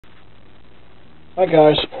Hi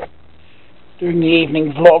guys, doing the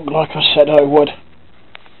evening vlog like I said I would.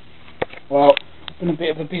 Well, I've been a bit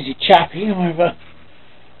of a busy chappy. I've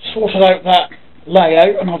sorted out that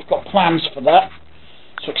layout and I've got plans for that.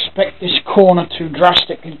 So expect this corner to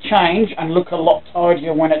drastically change and look a lot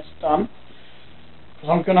tidier when it's done. Because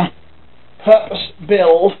I'm going to purpose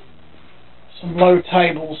build some low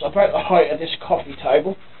tables about the height of this coffee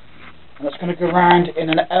table. And it's going to go round in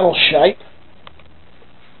an L shape.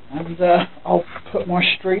 And I'll put my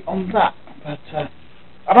street on that, but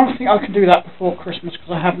I don't think I can do that before Christmas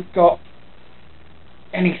because I haven't got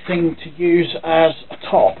anything to use as a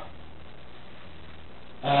top.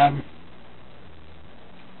 But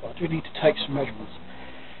I do need to take some measurements.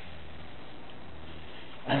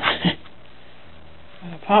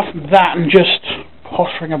 Apart from that and just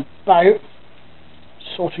pottering about,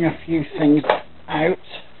 sorting a few things out,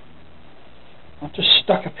 I've just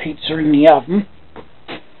stuck a pizza in the oven.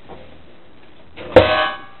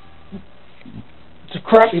 It's a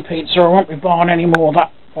crappy pizza, I won't be buying any more.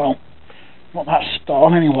 That, well, not that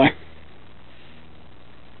style anyway.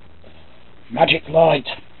 Magic light.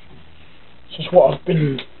 This is what I've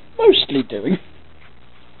been mostly doing.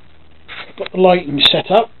 I've got the lighting set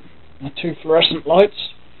up, the two fluorescent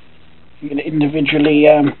lights. You can individually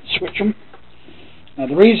switch them. Now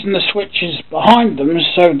the reason the switch is behind them is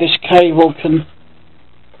so this cable can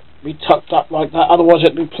be tucked up like that, otherwise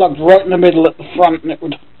it would be plugged right in the middle at the front and it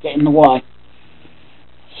would get in the way.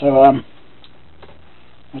 So I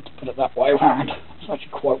had to put it that way around. It's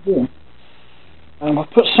actually quite warm. I've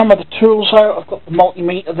put some of the tools out. I've got the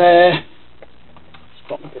multimeter there. It's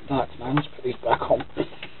gotten a bit dark now. Let's put these back on.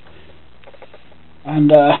 And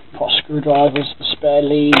pot screwdrivers, the spare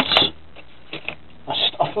leads.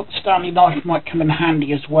 I thought the Stanley knife might come in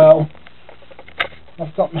handy as well.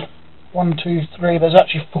 I've got 1, 2, 3. There's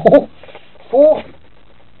actually four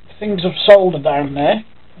things of solder down there.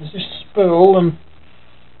 There's this spool and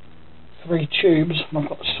 3 tubes, and I've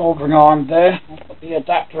got the soldering iron there. I've got the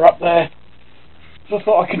adapter up there. So I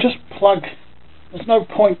thought I could just plug. There's no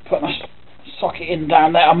point putting a socket in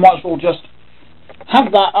down there. I might as well just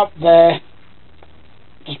have that up there.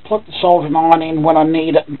 Just plug the soldering iron in when I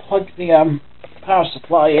need it, and plug the power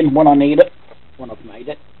supply in when I need it. When I've made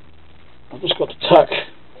it, I've just got to tuck.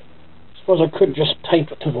 I suppose I could just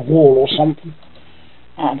tape it to the wall or something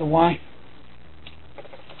out of the way.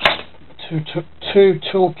 Two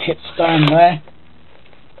tool kits down there.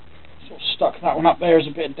 Sort of stuck that one up there as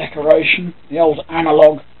a bit of decoration. The old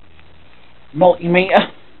analog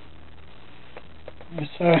multimeter.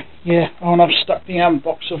 So yeah, oh, and I've stuck the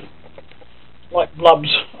box of light bulbs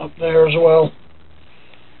up there as well.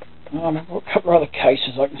 I've got a couple of other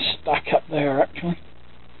cases I can stack up there actually.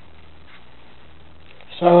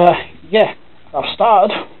 So yeah, I've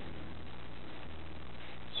started.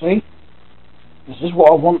 See? This is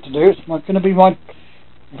what I want to do. It's going to be my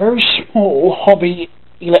very small hobby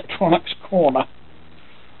electronics corner.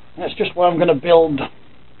 And it's just where I'm going to build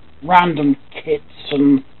random kits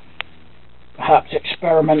and perhaps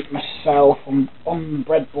experiment myself on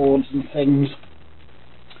breadboards and things.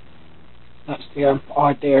 That's the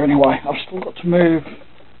idea anyway. I've still got to move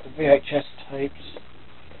the VHS tapes.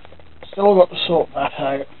 Still got to sort that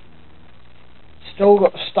out. Still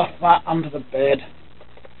got to stuff that under the bed.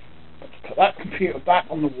 Put that computer back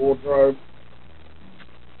on the wardrobe.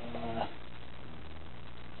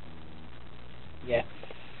 Yeah.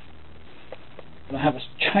 Gonna have a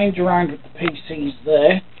change around with the PCs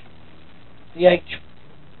there. I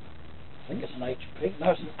think it's an HP.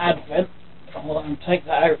 No, it's an Advent. I'll take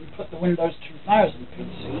that out and put the Windows 2000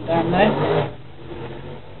 PC down there.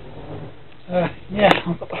 Yeah,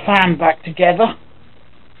 I've got the fan back together.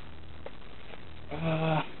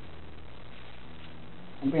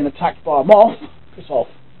 I'm being attacked by a moth. Piss off.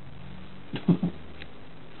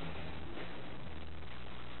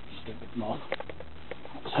 Stupid moth.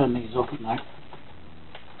 I'll turn these off now.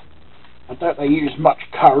 I doubt they use much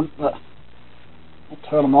current, but I'll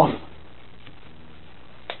turn them off.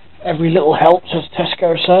 Every little helps, as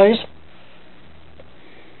Tesco says.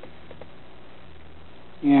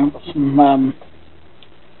 Yeah, I've got some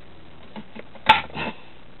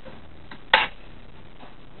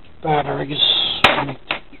batteries I need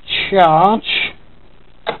to charge.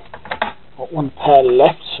 Got one pair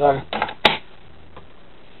left, so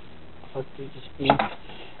hopefully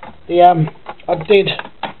I did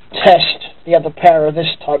test the other pair of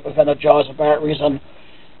this type of Energizer batteries and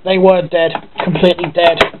they were dead, completely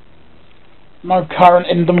dead. No current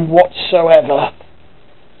in them whatsoever.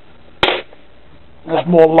 There's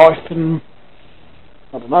more life in,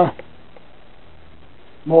 I don't know,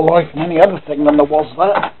 more life in any other thing than there was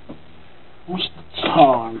there. What's the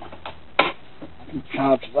time?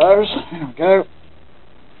 charge those. There we go.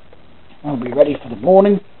 I'll be ready for the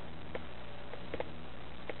morning.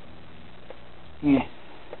 Yeah.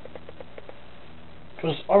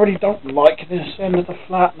 Because I really don't like this end of the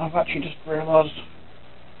flat, and I've actually just realised,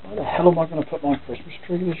 where the hell am I going to put my Christmas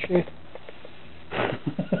tree this year?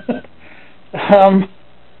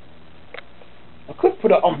 I could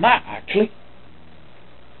put it on that, actually.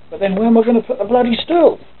 But then where am I going to put the bloody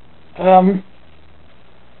stool?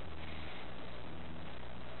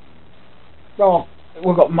 Well,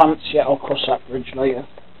 we've got months yet, I'll cross that bridge later.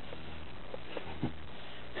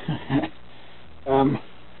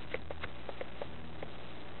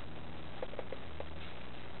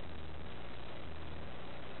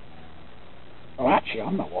 Oh, actually,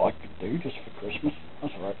 I know what I could do just for Christmas.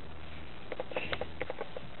 That's right.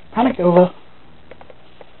 Panic over.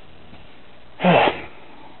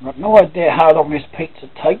 I've got no idea how long this pizza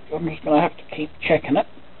takes. I'm just going to have to keep checking it.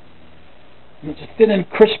 And it's a thin and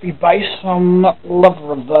crispy base, so I'm not a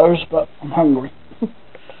lover of those, but I'm hungry.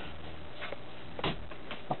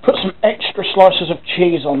 I've put some extra slices of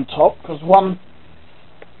cheese on top, because one,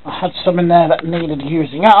 I had some in there that needed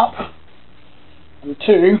using up, and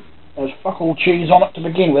two, there's fuck all cheese on it to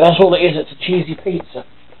begin with. That's all it is, it's a cheesy pizza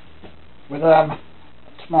with a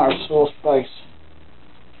tomato sauce base.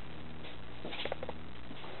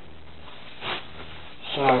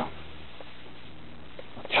 So I'll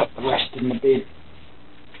chuck the rest in the bin.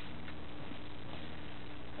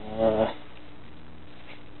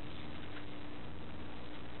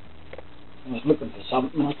 I was looking for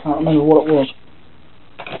something, I can't remember what it was.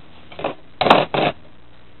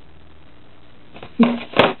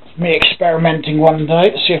 Me experimenting one day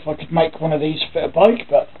to see if I could make one of these fit a bike,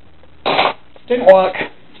 but it didn't work.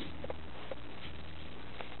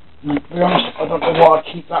 And to be honest, I don't know why I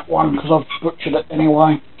keep that one, because I've butchered it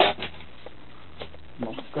anyway.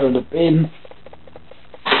 I'll go to the bin.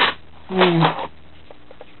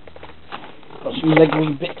 Got some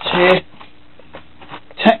leggy bits here.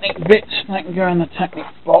 Technic bits, they can go in the Technic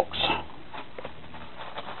box.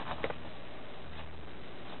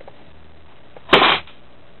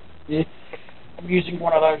 Yeah. I'm using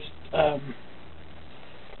one of those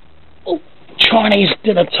Chinese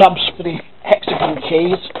dinner tubs for the hexagon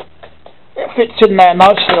keys. It fits in there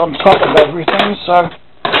nicely on top of everything, so.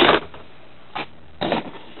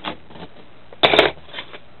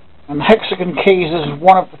 And hexagon keys is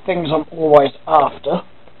one of the things I'm always after.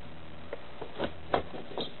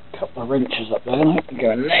 A couple of wrenches up there, and I can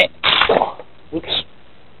go in there. Oh, oops.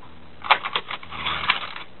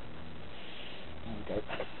 There we go.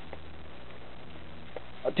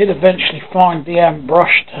 I did eventually find the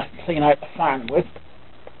brush to clean out the fan with.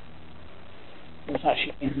 It was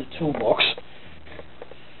actually in the toolbox.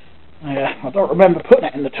 I don't remember putting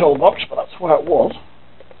it in the toolbox, but that's where it was.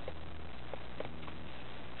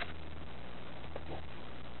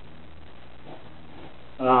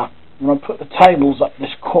 When I put the tables up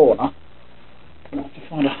this corner, I have to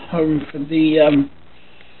find a home for the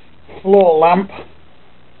floor lamp.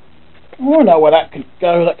 Oh, I know where that could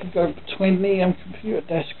go. That could go between the computer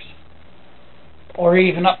desks, or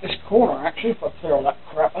even up this corner, actually, if I clear all that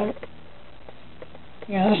crap out.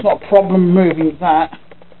 Yeah, that's not a problem moving that.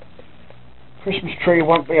 Christmas tree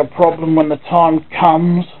won't be a problem when the time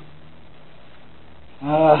comes.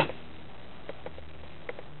 Yeah.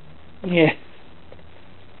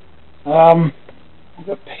 I've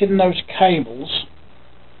got to pin those cables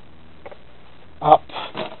up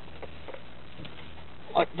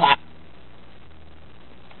like that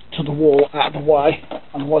to the wall out of the way,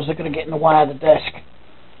 otherwise they're going to get in the way of the desk.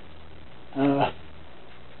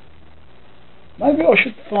 Maybe I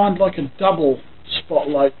should find like a double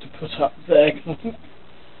spotlight to put up there, because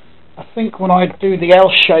I think when I do the L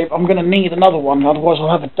shape I'm going to need another one, otherwise I'll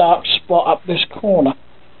have a dark spot up this corner.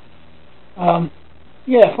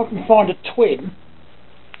 Yeah, if I can find a twin,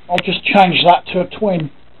 I'll just change that to a twin.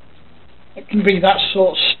 It can be that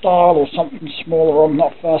sort of style or something smaller, I'm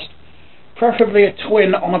not fussed. Preferably a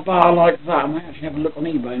twin on a bar like that. I might actually have a look on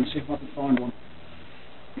eBay and see if I can find one.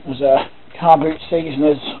 There's a car boot season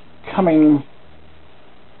is coming.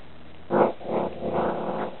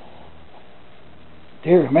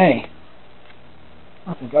 Dear me.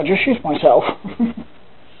 I think I just shit myself.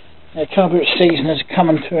 Yeah, car boot season is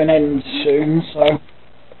coming to an end soon, so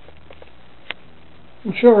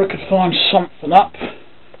I'm sure I could find something up.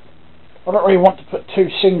 I don't really want to put two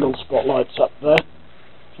single spotlights up there.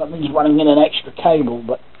 So that means running in an extra cable,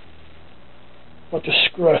 but if I just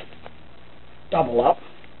screw a double up,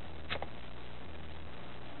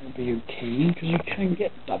 it'll be okay, because you can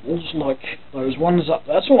get doubles like those ones up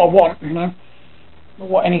there. That's all I want, you know. I don't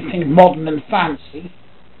want anything modern and fancy.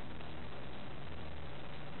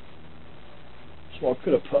 That's what I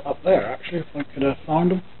could have put up there actually if I could have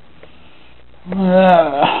found them.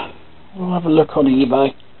 We'll have a look on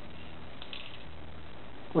eBay.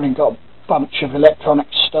 We've got a bunch of electronic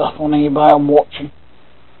stuff on eBay I'm watching.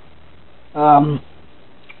 I'll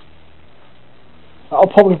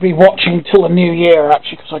probably be watching till the new year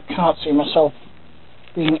actually, because I can't see myself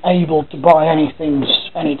being able to buy anything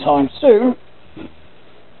anytime soon.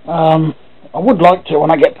 I would like to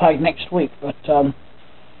when I get paid next week, but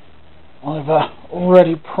I've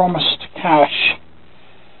already promised cash,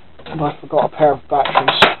 and I forgot a pair of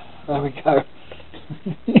batteries. There we go.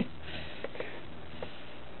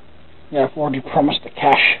 Yeah, I've already promised the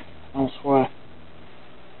cash elsewhere.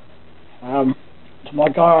 To my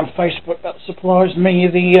guy on Facebook that supplies me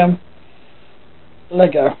the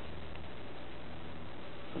Lego.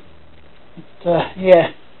 But,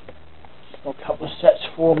 yeah, got a couple of sets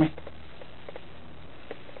for me.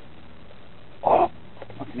 Oh,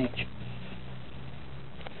 fucking itch.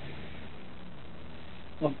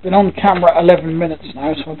 I've been on camera 11 minutes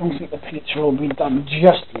now, so I don't think the pizza will be done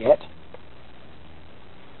just yet.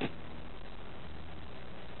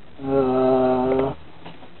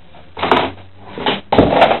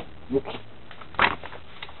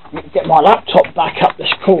 Need to get my laptop back up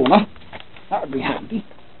this corner. That would be handy.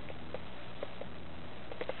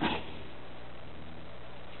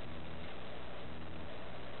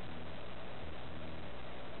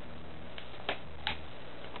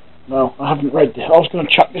 No, I haven't read this. I was going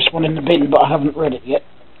to chuck this one in the bin, but I haven't read it yet.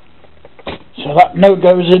 So that no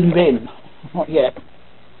goes in bin. Not yet.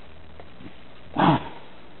 I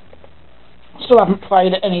still haven't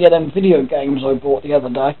played any of them video games I bought the other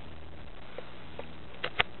day.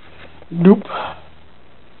 Nope.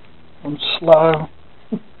 I'm slow.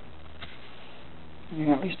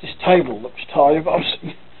 Yeah, at least this table looks tidy, but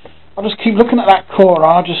I'll just keep looking at that corner,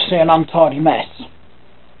 I'll just see an untidy mess.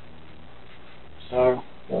 So,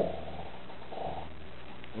 oh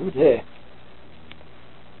dear.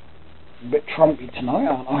 A bit trumpy tonight,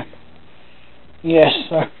 aren't I? Yes,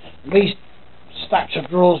 so these stacks of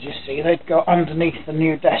drawers you see, they'd go underneath the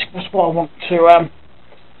new desk. That's why I want to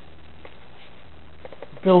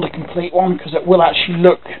build a complete one, because it will actually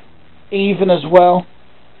look even as well,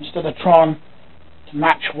 instead of trying to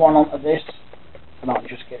match one onto this. And I'll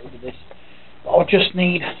just get rid of this. But I'll just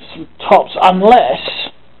need some tops,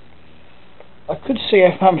 unless I could see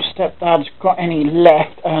if stepdad's got any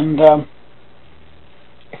left, and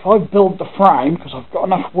if I build the frame, because I've got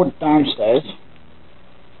enough wood downstairs,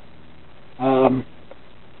 there's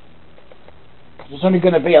only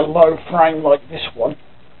going to be a low frame like this one.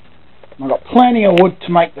 And I've got plenty of wood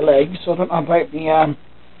to make the legs, so I don't know about the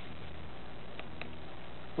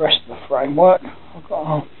rest of the framework. I've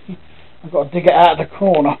got to dig it out of the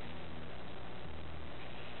corner.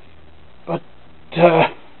 But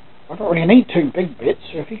I don't really need two big bits,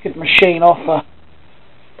 so if you could machine off a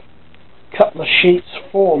couple of sheets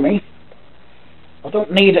for me. I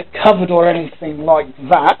don't need it covered or anything like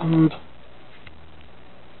that, and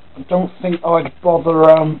I don't think I'd bother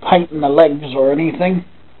painting the legs or anything.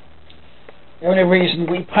 The only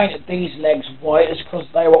reason we painted these legs white is because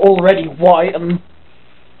they were already white and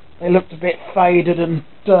they looked a bit faded and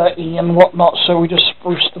dirty and whatnot, so we just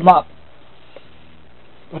spruced them up.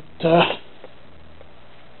 But I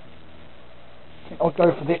think I'll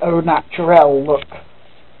go for the au naturel look.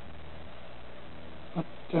 But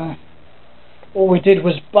all we did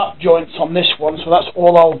was butt joints on this one, so that's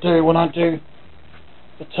all I'll do when I do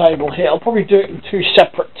the table here. I'll probably do it in two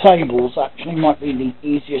separate tables, actually, might be the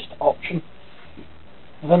easiest option.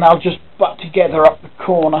 And then I'll just butt together up the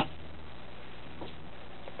corner.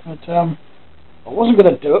 But I wasn't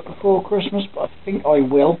going to do it before Christmas, but I think I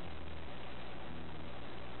will,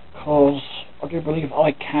 because I do believe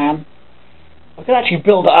I can. I can actually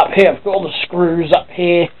build it up here. I've got all the screws up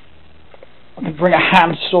here. I can bring a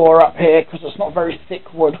handsaw up here, because it's not very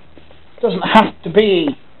thick wood. It doesn't have to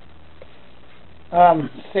be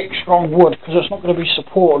thick, strong wood, because it's not going to be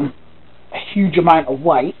supporting a huge amount of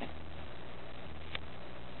weight,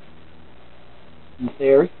 in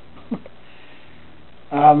theory.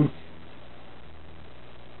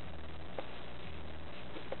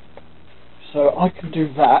 So I can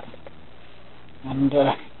do that, and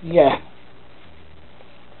yeah.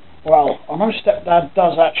 Well, I know stepdad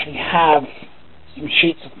does actually have some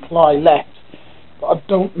sheets of ply left, but I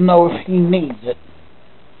don't know if he needs it.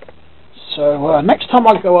 So next time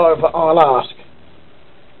I go over, I'll ask.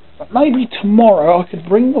 But maybe tomorrow I could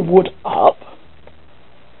bring the wood up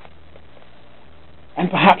and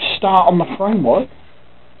perhaps start on the framework.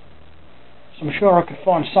 So I'm sure I could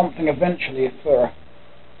find something eventually for a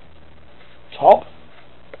top.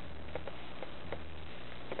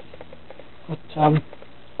 But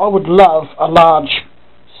I would love a large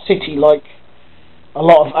city like a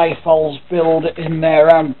lot of AFOLs build in their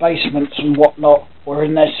basements and whatnot, or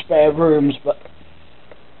in their spare rooms, but,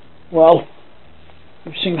 well,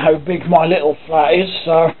 you've seen how big my little flat is,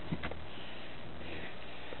 so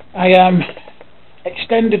a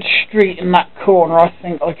extended street in that corner I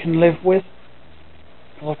think I can live with,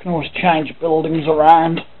 because I can always change buildings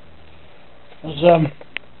around, because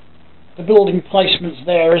the building placements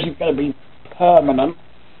there isn't going to be permanent,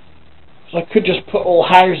 so I could just put all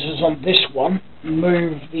houses on this one,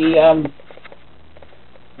 move the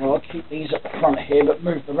well, I'll keep these at the front here, but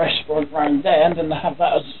move the restaurant round there, and then have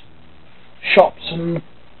that as shops and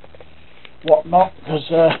whatnot, because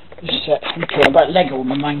this set, I'm talking about Lego on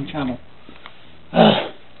the main channel.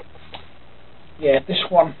 Yeah, this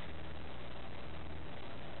one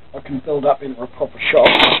I can build up into a proper shop.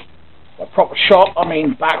 A proper shop, I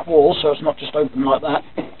mean back wall, so it's not just open like that.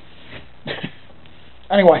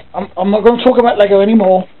 Anyway, I'm not going to talk about Lego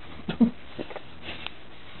anymore.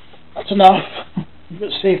 That's enough.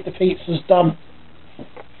 Let's see if the pizza's done.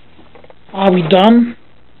 Are we done?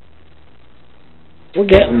 We're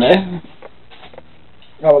getting there.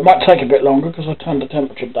 Oh, it might take a bit longer because I turned the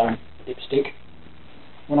temperature down, dipstick,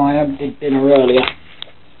 when I did dinner earlier.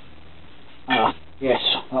 Ah, yes,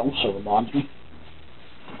 that also reminds me.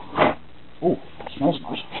 Oh, that smells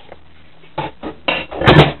nice.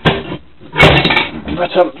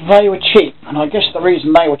 But they were cheap, and I guess the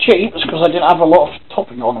reason they were cheap is because I didn't have a lot of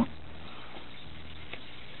topping on them.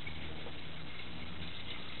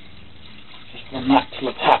 Just run that till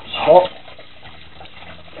the tap's hot.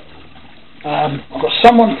 I've got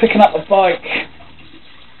someone picking up the bike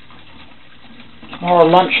tomorrow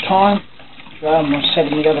lunchtime, which I said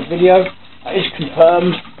in the other video. That is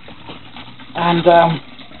confirmed. And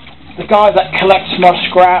the guy that collects my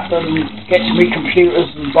scrap and gets me computers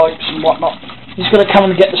and bikes and whatnot, he's going to come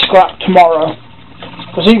and get the scrap tomorrow.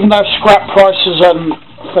 Because even though scrap prices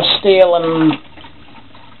for steel and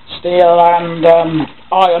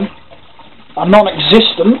iron are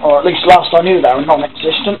non-existent, or at least last I knew they were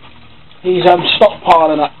non-existent, he's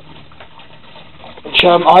stockpiling it, which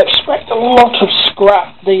I expect a lot of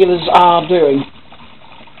scrap dealers are doing.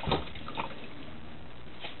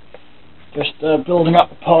 Just building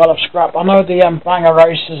up a pile of scrap. I know the banger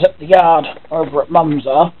racers at the yard over at Mum's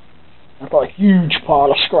are. I've got a huge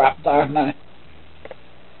pile of scrap down there.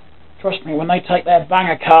 Trust me, when they take their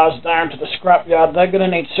banger cars down to the scrap yard, they're going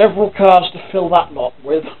to need several cars to fill that lot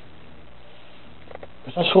with.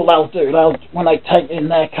 Because that's what they'll do. When they take in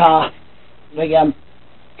their car, the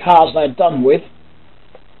cars they're done with,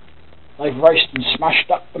 they've raced and smashed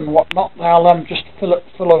up and whatnot, they'll just fill it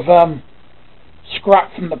full of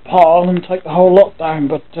scrap from the pile and take the whole lot down.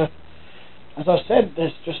 But as I said,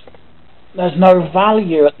 there's no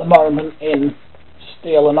value at the moment in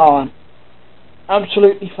steel and iron.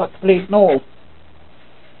 Absolutely fucking all.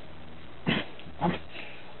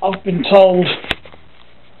 I've been told,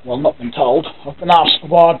 well, not been told, I've been asked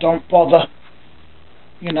why I don't bother,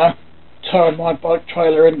 you know, towing my bike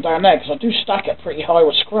trailer in down there, because I do stack it pretty high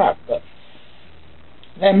with scrap, but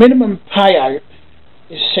their minimum payout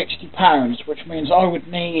is £60, which means I would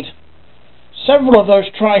need several of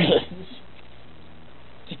those trailers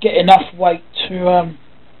to get enough weight to,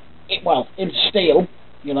 in steel,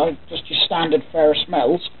 you know, just your standard ferrous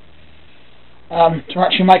metals, to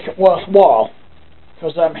actually make it worthwhile.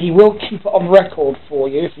 Because he will keep it on record for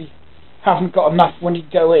you if you haven't got enough when you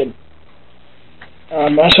go in.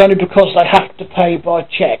 That's only because they have to pay by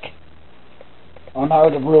cheque. I know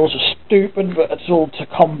the rules are stupid, but it's all to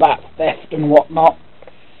combat theft and whatnot.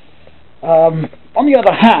 On the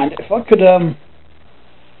other hand, if I could,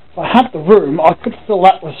 if I had the room, I could fill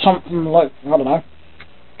that with something like, I don't know,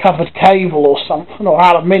 covered cable or something, or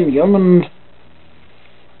aluminium, and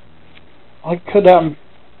I could, it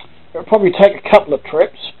would probably take a couple of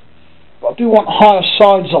trips, but I do want higher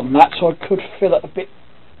sides on that, so I could fill it a bit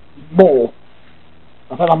more.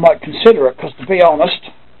 And then I might consider it, because to be honest,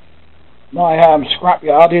 my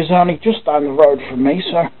scrapyard is only just down the road from me,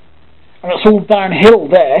 so, and it's all downhill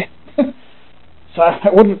there, so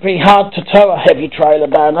it wouldn't be hard to tow a heavy trailer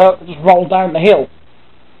down there. I could just roll down the hill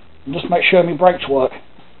and just make sure my brakes work.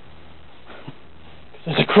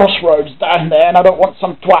 There's a crossroads down there, and I don't want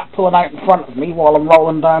some twat pulling out in front of me while I'm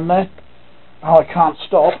rolling down there. Oh, I can't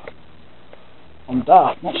stop. I'm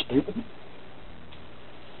daft, not stupid.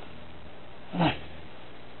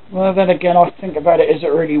 Well, then again, I think about it, is it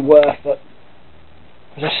really worth it?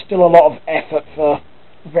 Because there's still a lot of effort for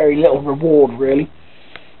very little reward, really.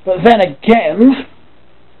 But then again,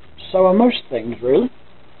 so are most things, really.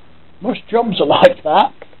 Most jobs are like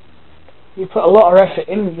that. You put a lot of effort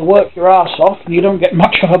in, you work your arse off, and you don't get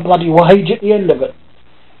much of a bloody wage at the end of it.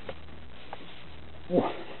 Oh,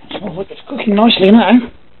 it smells like it's cooking nicely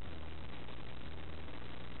now.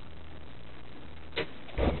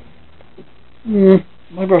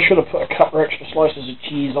 Maybe I should have put a couple of extra slices of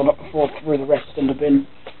cheese on it before I threw the rest in the bin.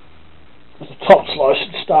 Because the top slice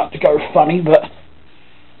would start to go funny, but...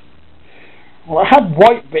 Well, I had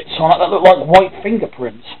white bits on it that looked like white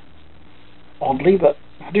fingerprints. Oddly, but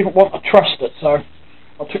I didn't want to trust it, so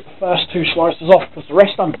I took the first 2 slices off because the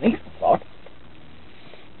rest underneath the fine.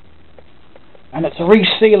 And it's a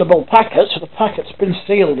resealable packet, so the packet's been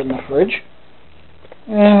sealed in the fridge.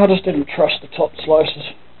 Yeah, I just didn't trust the top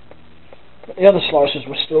slices. But the other slices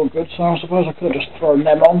were still good, so I suppose I could have just thrown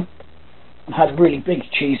them on and had really big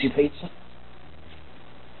cheesy pizza.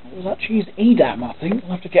 What was that cheese? Edam, I think.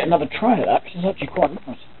 I'll have to get another try of that, because it's actually quite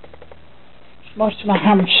nice. It's nice in a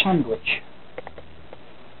ham sandwich.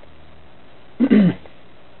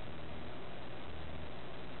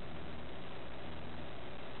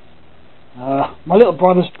 My little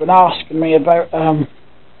brother's been asking me about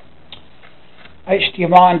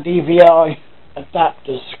HDMI and DVI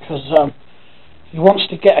adapters, because he wants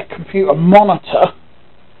to get a computer monitor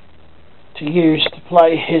to use to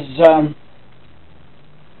play his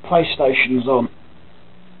PlayStations on.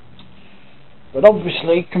 But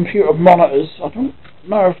obviously computer monitors, I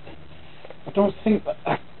don't think that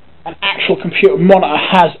an actual computer monitor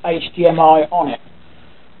has HDMI on it.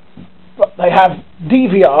 But they have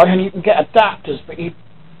DVI and you can get adapters, but he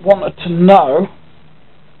wanted to know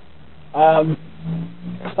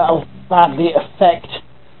if that'll badly affect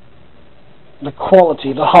the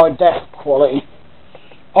quality, the high def quality.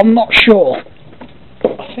 I'm not sure.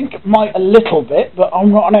 I think it might a little bit, but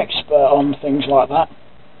I'm not an expert on things like that.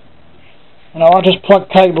 You know, I just plug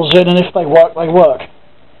cables in, and if they work, they work.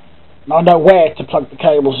 And I know where to plug the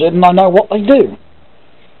cables in, and I know what they do.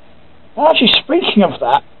 Actually, speaking of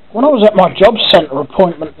that, when I was at my job centre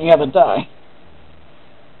appointment the other day,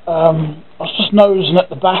 I was just nosing at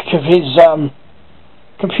the back of his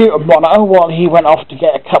computer monitor while he went off to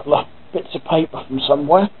get a couple of bits of paper from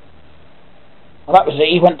somewhere. Well, that was it.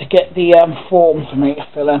 He went to get the form for me to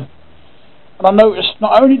fill in. And I noticed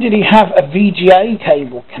not only did he have a VGA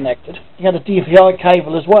cable connected, he had a DVI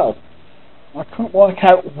cable as well. I couldn't work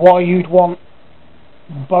out why you'd want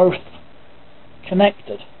both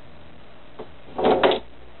connected.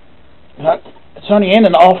 You know, it's only in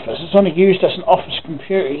an office, it's only used as an office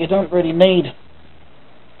computer. You don't really need...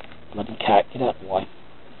 Bloody cat, get out of the way.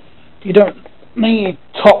 You don't need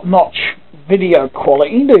top-notch video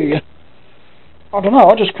quality, do you? I don't know,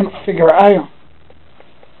 I just couldn't figure it out.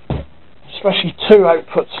 Especially two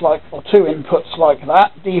inputs like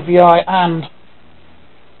that, DVI and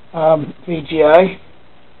VGA.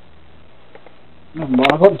 Never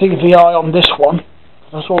mind, I've got DVI on this one.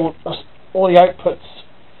 That's all the outputs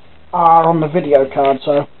are on the video card,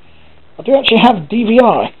 so I do actually have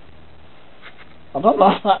DVI. I don't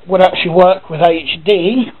know if that would actually work with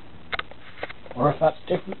HD, or if that's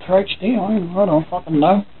different to HD, I don't fucking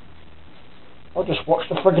know. I'll just watch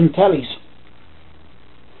the friggin' tellies.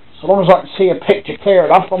 So long as I can see a picture clear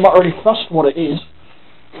enough, I'm not really fussed what it is.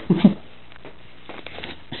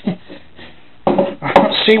 I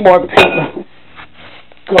don't see why people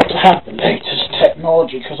got to have the latest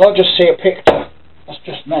technology, because I just see a picture. That's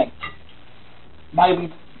just me.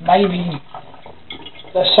 Maybe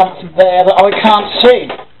there's something there that I can't see.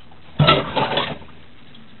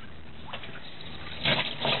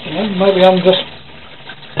 You know, maybe I'm just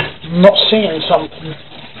not seeing something.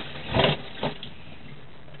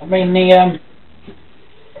 I mean, the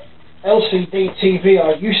LCD TV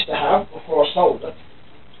I used to have before I sold it,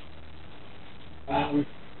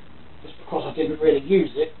 just because I didn't really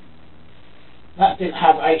use it, that didn't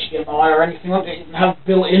have HDMI or anything. It didn't have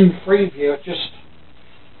built-in Freeview. It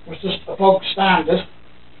was just a bog standard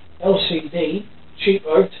LCD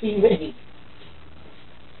cheapo TV.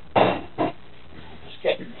 Just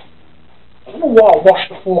getting... I don't know why I washed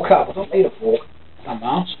the fork up. I don't need a fork.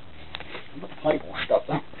 Dumbass. I've got the plate washed up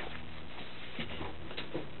though.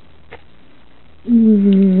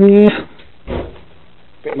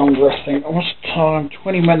 Bit longer, I think. What's the time?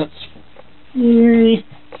 20 minutes.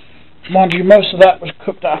 Mind you, most of that was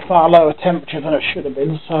cooked at a far lower temperature than it should have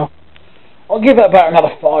been, so I'll give it about another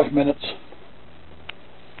 5 minutes.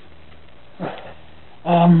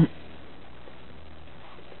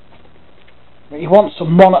 But he wants a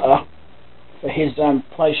monitor for his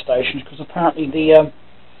PlayStations, because apparently the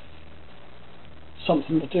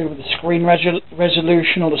something to do with the screen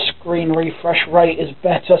resolution or the screen refresh rate is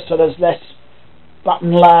better, so there's less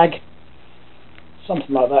button lag.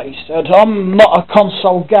 Something like that, he said. I'm not a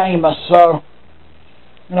console gamer, so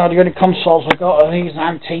you know, the only consoles I got are these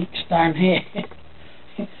antiques down here.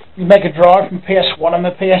 The Mega Drive and PS1 and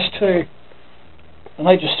the PS2. And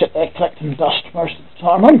they just sit there collecting dust most of the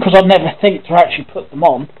time. Only because I never think to actually put them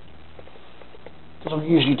on. Because I'm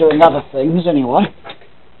usually doing other things anyway.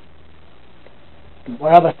 And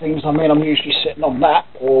by other things I mean I'm usually sitting on that,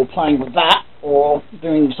 or playing with that, or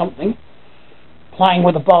doing something. Playing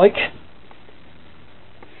with a bike.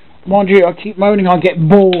 Mind you, I keep moaning I get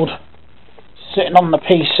bored sitting on the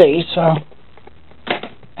PC, so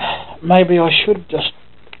maybe I should just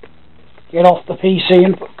get off the PC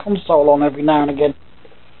and put console on every now and again.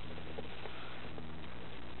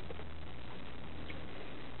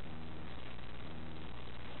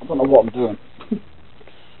 I don't know what I'm doing.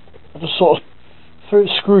 I just sort of threw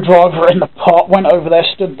the screwdriver in the pot, went over there,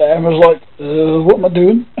 stood there and was like, what am I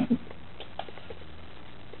doing?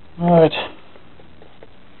 Right.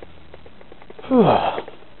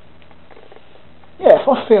 Yeah, if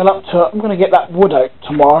I feel up to it, I'm going to get that wood out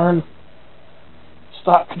tomorrow and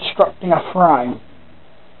start constructing a frame.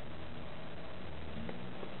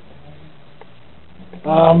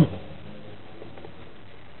 About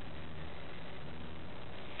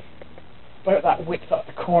that width at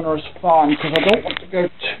the corner is fine, because I don't want to go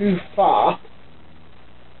too far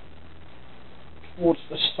towards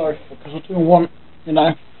the sofa, because I do want, you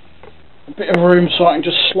know, a bit of room so I can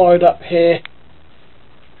just slide up here,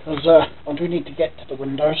 because I do need to get to the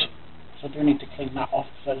windows, so I do need to clean that off,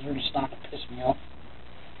 so it's really starting to piss me off.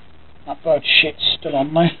 That bird shit's still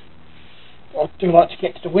on there. But I do like to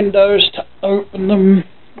get to the windows to open them.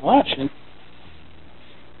 Well, actually,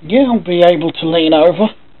 yeah, I'll be able to lean over.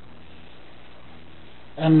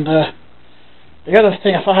 And the other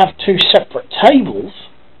thing, if I have two separate tables,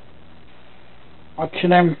 I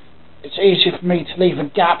can it's easier for me to leave a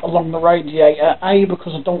gap along the radiator, A,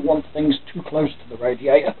 because I don't want things too close to the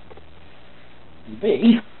radiator, and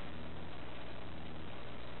B,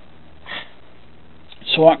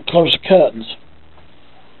 so I can close the curtains,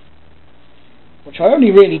 which I only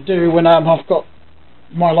really do when I've got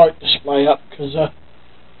my light display up, because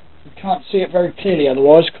you can't see it very clearly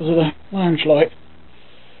otherwise because of the lounge light.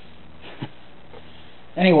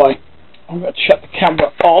 Anyway, I'm going to shut the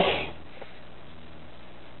camera off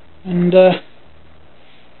and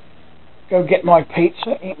go get my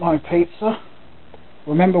pizza, eat my pizza.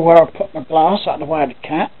 Remember where I put my glass out of the way of the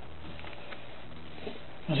cat,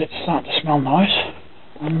 because it's starting to smell nice.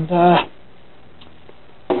 And I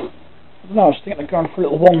don't know, I was thinking of going for a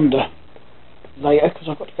little wander later, because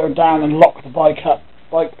I've got to go down and lock the bikes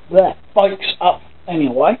up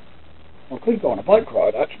anyway. I could go on a bike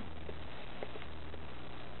ride actually.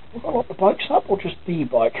 Have I locked the bikes up or just the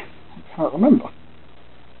bike? I can't remember.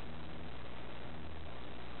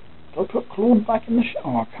 Did I put Claude back in the show?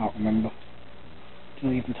 Oh, I can't remember.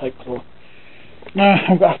 Didn't even take Claude. No,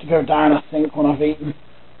 I'm going to have to go down, I think, when I've eaten.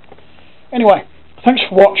 Anyway, thanks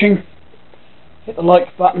for watching. Hit the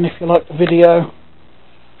like button if you like the video.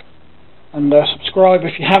 And subscribe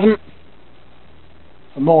if you haven't.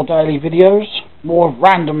 For more daily videos. More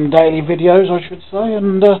random daily videos, I should say.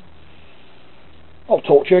 And I'll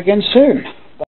talk to you again soon.